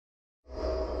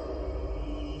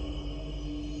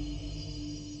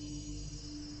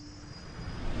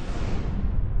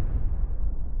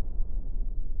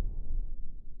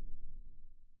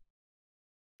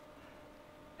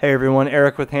Hey everyone,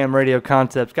 Eric with Ham Radio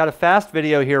Concepts. Got a fast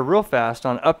video here, real fast,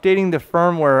 on updating the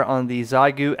firmware on the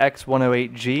Xiegu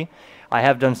X108G. I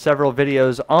have done several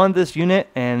videos on this unit,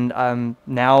 and I'm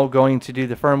now going to do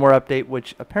the firmware update,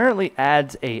 which apparently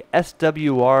adds a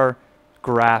SWR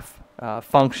graph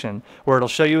function, where it'll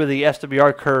show you the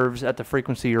SWR curves at the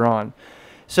frequency you're on.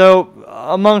 So,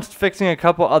 amongst fixing a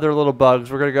couple other little bugs,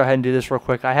 we're going to go ahead and do this real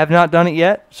quick. I have not done it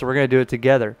yet, so we're going to do it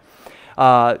together.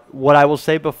 What I will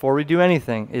say before we do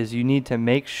anything is you need to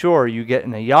make sure you get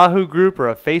in a Yahoo group or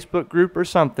a Facebook group or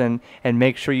something and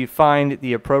make sure you find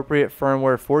the appropriate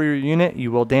firmware for your unit.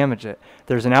 You will damage it.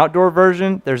 There's an outdoor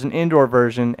version, there's an indoor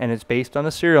version, and it's based on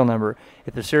a serial number.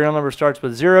 If the serial number starts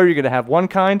with 0, you're going to have one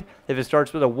kind. If it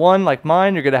starts with a 1 like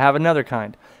mine, you're going to have another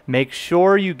kind. Make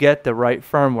sure you get the right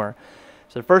firmware.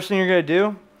 So the first thing you're going to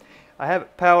do, I have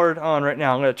it powered on right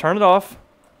now. I'm going to turn it off,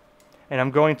 and I'm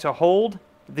going to hold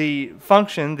the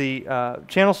function, the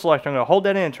channel selector. I'm going to hold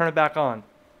that in and turn it back on.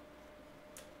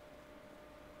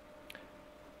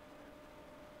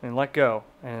 And let go.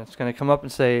 And it's going to come up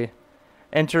and say,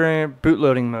 enter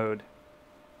bootloading mode.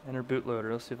 Enter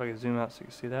bootloader. Let's see if I can zoom out so you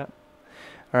can see that.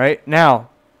 Alright, now,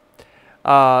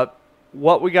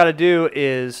 what we got to do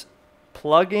is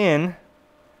plug in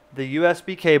the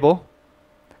USB cable.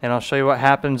 And I'll show you what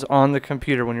happens on the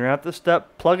computer. When you're at this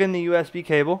step, plug in the USB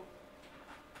cable,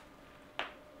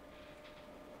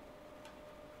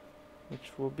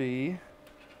 which will be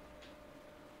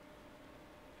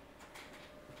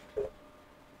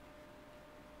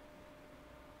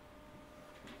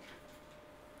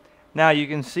now you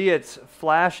can see it's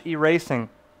flash erasing.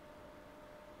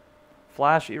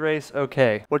 Flash erase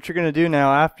OK. What you're going to do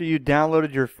now, after you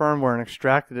downloaded your firmware and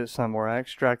extracted it somewhere, I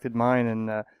extracted mine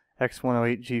in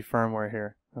X108G firmware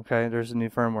here. Okay, there's a new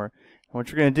firmware. And what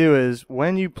you're going to do is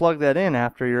when you plug that in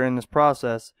after you're in this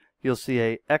process, you'll see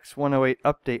a X108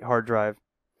 update hard drive.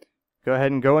 Go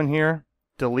ahead and go in here,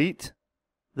 delete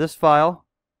this file,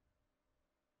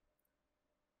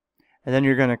 and then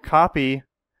you're going to copy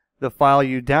the file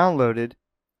you downloaded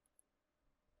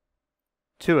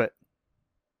to it,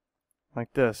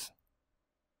 like this.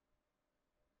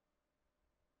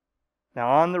 Now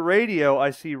on the radio,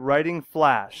 I see writing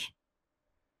flash.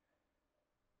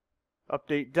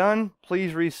 Update done.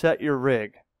 Please reset your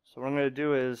rig. So what I'm going to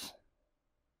do is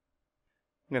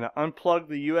I'm going to unplug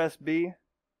the USB,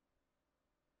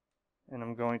 and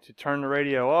I'm going to turn the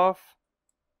radio off,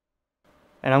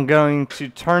 and I'm going to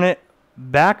turn it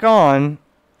back on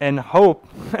and hope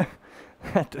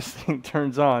that this thing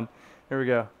turns on. Here we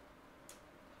go.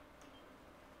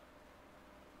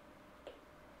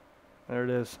 There it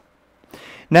is.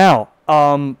 Now,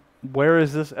 where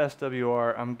is this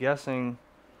SWR? I'm guessing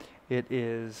it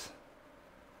is,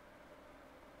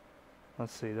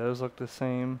 let's see, those look the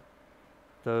same.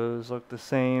 Those look the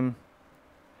same.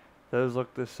 Those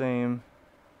look the same.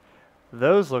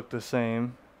 Those look the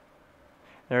same.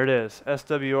 There it is.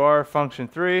 SWR function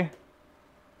 3.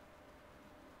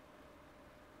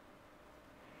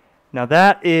 Now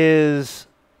that is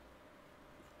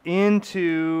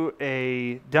into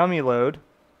a dummy load.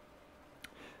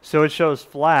 So it shows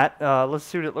flat. Let's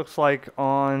see what it looks like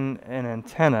on an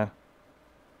antenna.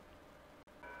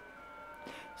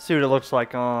 See what it looks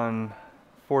like on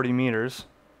 40 meters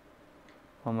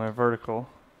on my vertical.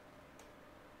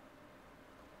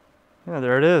 Yeah,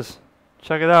 there it is.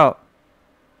 Check it out.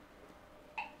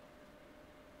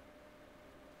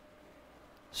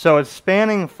 So it's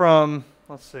spanning from,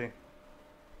 let's see,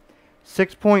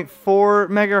 6.4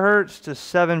 megahertz to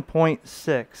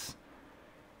 7.6.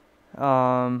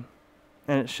 And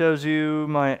it shows you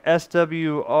my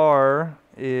SWR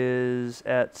is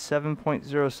at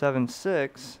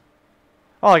 7.076.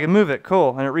 Oh, I can move it.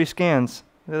 Cool. And it rescans.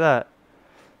 Look at that.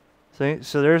 See?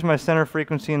 So there's my center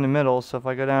frequency in the middle. So if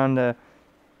I go down to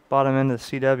bottom end of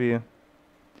CW.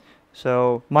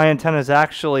 So my antenna is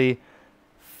actually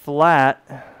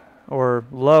flat or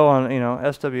low on,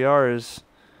 SWR is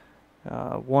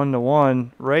 1 to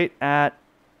 1 right at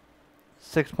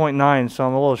 6.9, so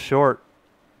I'm a little short.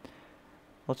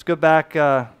 Let's go back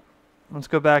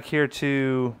here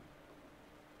to,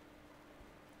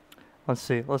 let's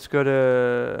see, let's go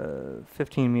to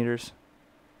 15 meters.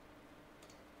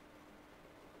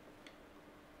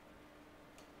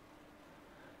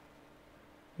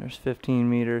 There's 15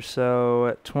 meters, so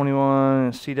at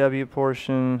 21 CW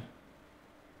portion,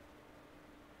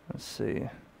 let's see,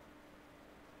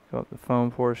 go up the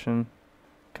phone portion,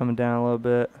 coming down a little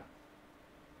bit.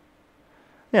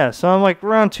 Yeah, so I'm like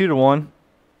around 2 to 1.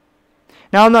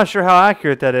 Now I'm not sure how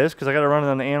accurate that is because I got to run it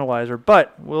on the analyzer,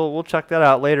 but we'll check that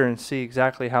out later and see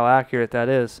exactly how accurate that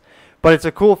is. But it's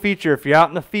a cool feature if you're out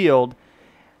in the field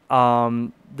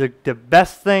The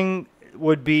best thing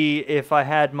would be if I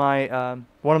had my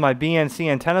one of my BNC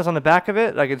antennas on the back of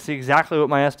it. I can see exactly what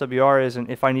my SWR is and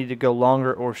if I need to go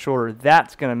longer or shorter.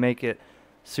 That's going to make it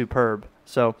superb.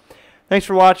 So thanks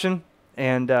for watching,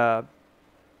 and a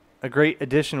great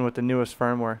addition with the newest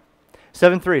firmware.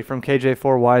 7.3 from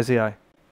KJ4YZI.